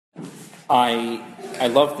I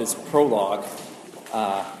love this prologue,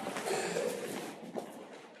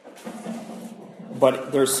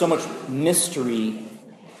 but there's so much mystery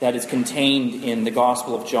that is contained in the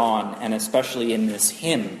Gospel of John, and especially in this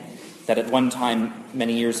hymn that at one time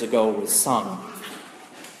many years ago was sung.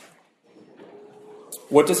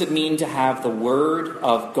 What does it mean to have the Word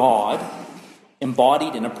of God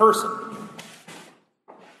embodied in a person?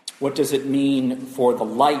 What does it mean for the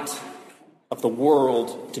light of the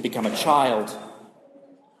world to become a child?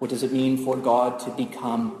 What does it mean for God to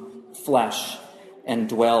become flesh and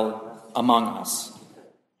dwell among us?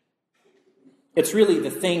 It's really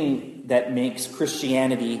the thing that makes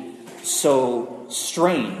Christianity so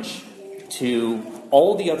strange to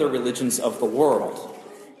all the other religions of the world.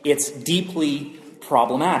 It's deeply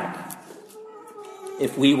problematic.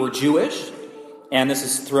 If we were Jewish, and this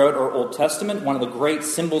is throughout our Old Testament, one of the great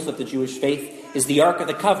symbols of the Jewish faith is the Ark of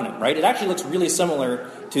the Covenant, right? It actually looks really similar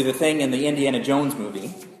to the thing in the Indiana Jones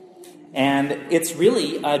movie. And it's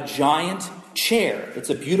really a giant chair. It's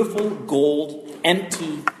a beautiful gold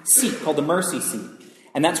empty seat called the mercy seat.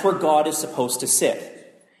 And that's where God is supposed to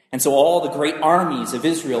sit. And so all the great armies of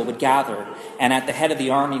Israel would gather, and at the head of the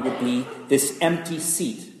army would be this empty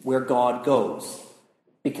seat where God goes.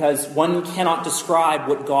 Because one cannot describe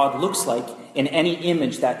what God looks like in any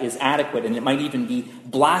image that is adequate, and it might even be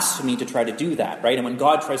blasphemy to try to do that, right? And when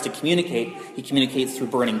God tries to communicate, he communicates through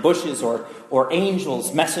burning bushes or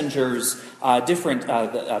angels, messengers,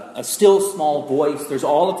 a still small voice. There's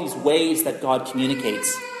all of these ways that God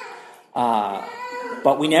communicates.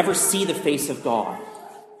 But we never see the face of God.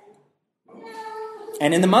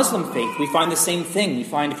 And in the Muslim faith, we find the same thing. We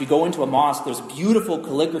find if you go into a mosque, there's beautiful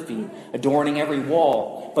calligraphy adorning every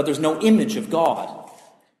wall, but there's no image of God.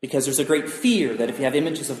 Because there's a great fear that if you have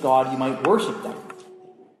images of God, you might worship them.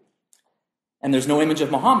 And there's no image of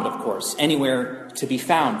Muhammad, of course, anywhere to be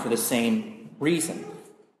found for the same reason.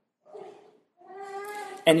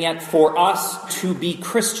 And yet, for us to be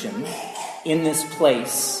Christian in this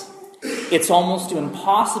place, it's almost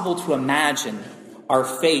impossible to imagine our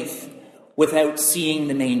faith without seeing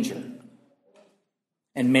the manger,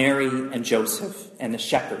 and Mary and Joseph and the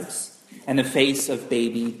shepherds, and the face of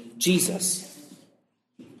baby Jesus.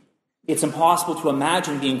 It's impossible to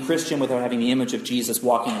imagine being Christian without having the image of Jesus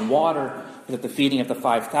walking in water, without the feeding of the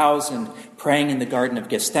 5,000, praying in the Garden of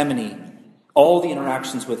Gethsemane, all the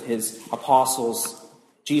interactions with his apostles,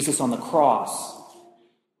 Jesus on the cross,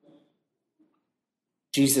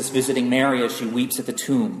 Jesus visiting Mary as she weeps at the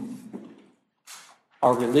tomb.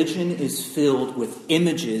 Our religion is filled with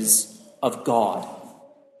images of God.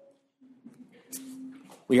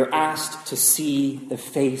 We are asked to see the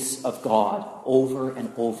face of God over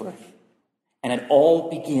and over. And it all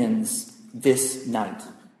begins this night,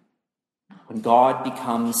 when God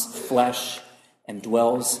becomes flesh and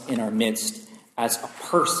dwells in our midst as a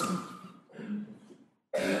person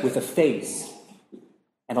with a face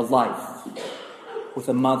and a life, with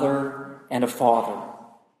a mother and a father.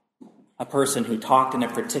 A person who talked in a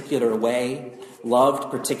particular way,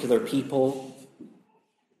 loved particular people,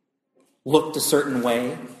 looked a certain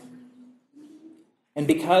way. And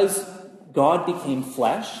because God became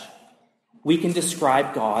flesh, we can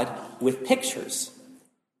describe God with pictures.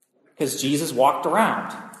 Because Jesus walked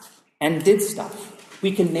around and did stuff.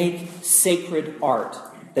 We can make sacred art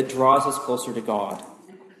that draws us closer to God.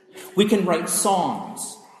 We can write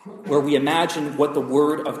songs where we imagine what the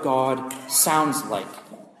Word of God sounds like.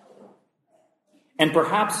 And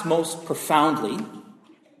perhaps most profoundly,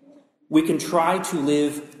 we can try to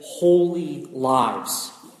live holy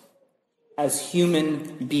lives as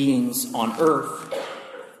human beings on earth,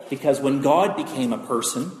 because when God became a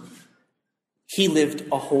person, he lived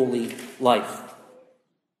a holy life.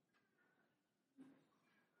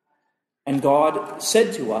 And God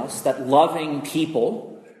said to us that loving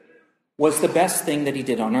people was the best thing that he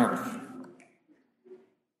did on earth.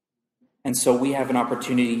 And so we have an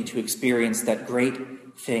opportunity to experience that great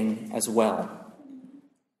thing as well.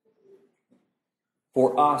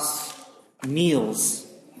 For us, meals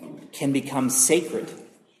can become sacred.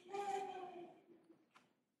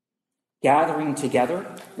 Gathering together,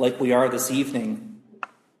 like we are this evening,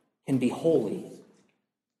 can be holy.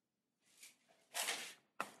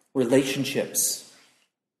 Relationships,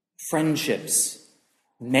 friendships,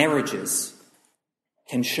 marriages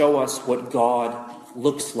can show us what God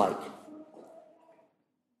looks like.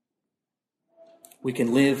 We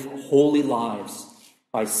can live holy lives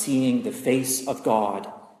by seeing the face of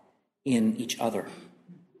God in each other.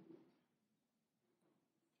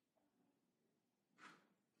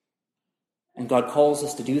 And God calls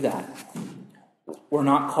us to do that. We're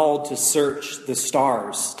not called to search the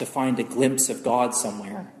stars to find a glimpse of God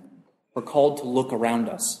somewhere. We're called to look around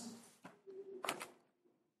us.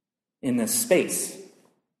 In this space,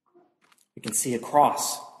 we can see a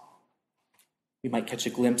cross. We might catch a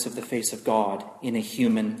glimpse of the face of God in a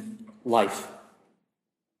human life.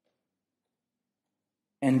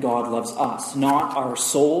 And God loves us, not our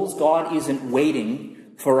souls. God isn't waiting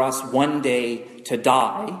for us one day to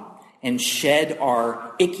die and shed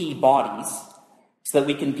our icky bodies so that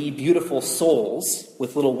we can be beautiful souls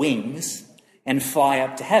with little wings and fly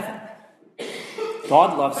up to heaven.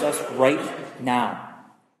 God loves us right now.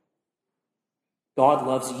 God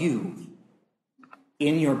loves you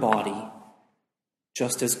in your body,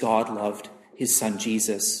 just as God loved his son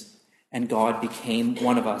Jesus, and God became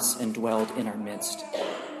one of us and dwelled in our midst.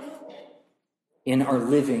 In our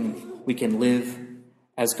living, we can live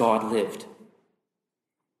as God lived.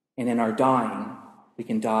 And in our dying, we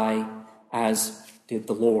can die as did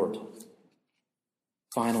the Lord.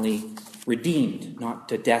 Finally, redeemed, not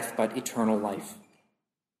to death, but eternal life.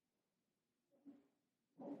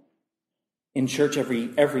 In church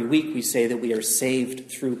every week we say that we are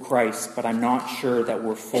saved through Christ, but I'm not sure that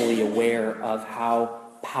we're fully aware of how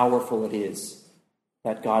powerful it is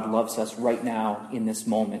that God loves us right now in this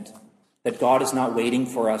moment. That God is not waiting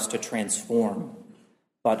for us to transform,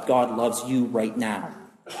 but God loves you right now,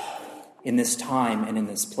 in this time and in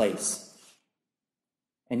this place.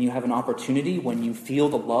 And you have an opportunity when you feel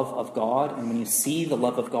the love of God and when you see the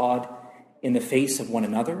love of God in the face of one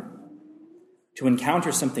another, to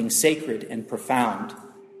encounter something sacred and profound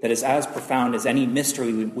that is as profound as any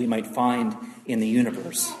mystery we might find in the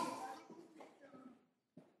universe.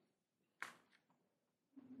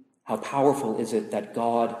 How powerful is it that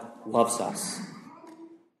God loves us,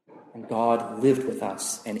 and God lived with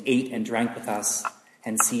us and ate and drank with us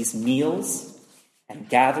and sees meals and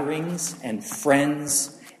gatherings and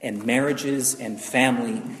friends and marriages and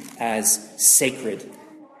family as sacred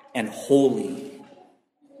and holy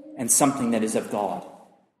and something that is of God.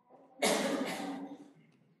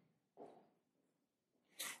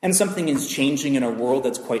 And something is changing in our world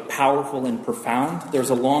that's quite powerful and profound. There's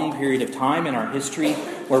a long period of time in our history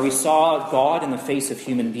where we saw God in the face of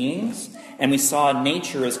human beings, and we saw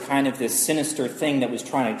nature as kind of this sinister thing that was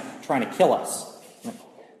trying to kill us.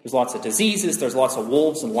 There's lots of diseases, there's lots of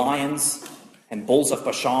wolves and lions and bulls of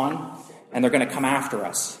Bashan, and they're going to come after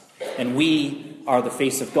us. And we are the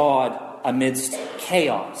face of God amidst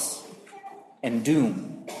chaos and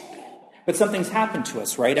doom. But something's happened to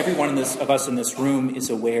us, right? Every one of us in this room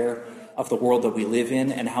is aware of the world that we live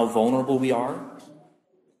in and how vulnerable we are.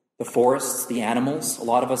 The forests, the animals, a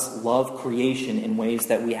lot of us love creation in ways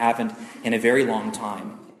that we haven't in a very long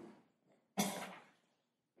time.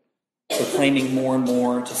 We're claiming more and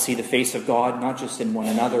more to see the face of God, not just in one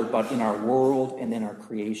another, but in our world and in our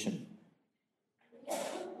creation.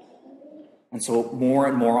 And so more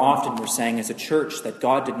and more often we're saying as a church that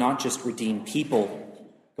God did not just redeem people,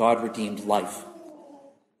 God redeemed life.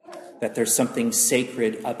 That there's something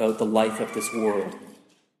sacred about the life of this world.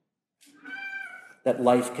 That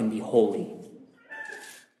life can be holy.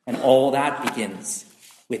 And all that begins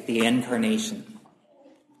with the incarnation.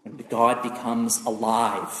 And God becomes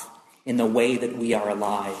alive in the way that we are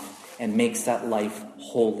alive and makes that life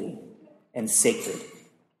holy and sacred.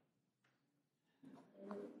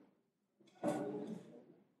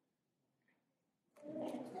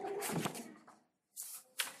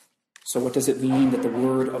 So what does it mean that the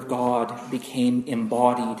Word of God became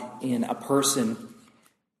embodied in a person?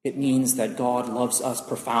 It means that God loves us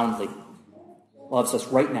profoundly, loves us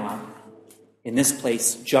right now, in this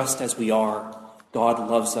place, just as we are. God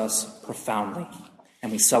loves us profoundly,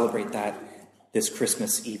 and we celebrate that this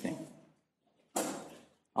Christmas evening.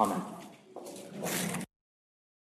 Amen.